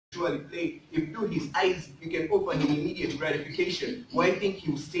surely play. If through his eyes you can offer him immediate gratification, why think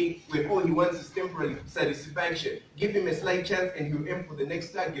he'll stay when all he wants is temporary satisfaction? Give him a slight chance and he'll aim for the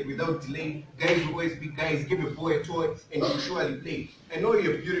next target without delay. Guys will always be guys. Give a boy a toy and he'll surely play. I know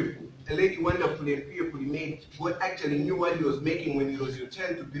you're beautiful, a lady wonderfully and fearfully made. God actually knew what he was making when it was your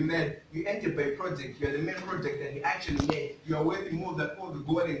turn to be mad. You entered by project, you are the main project that he actually made. You are worth more than all the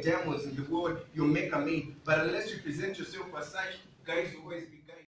gold and diamonds in the world your maker made. But unless you present yourself as such, guys will always be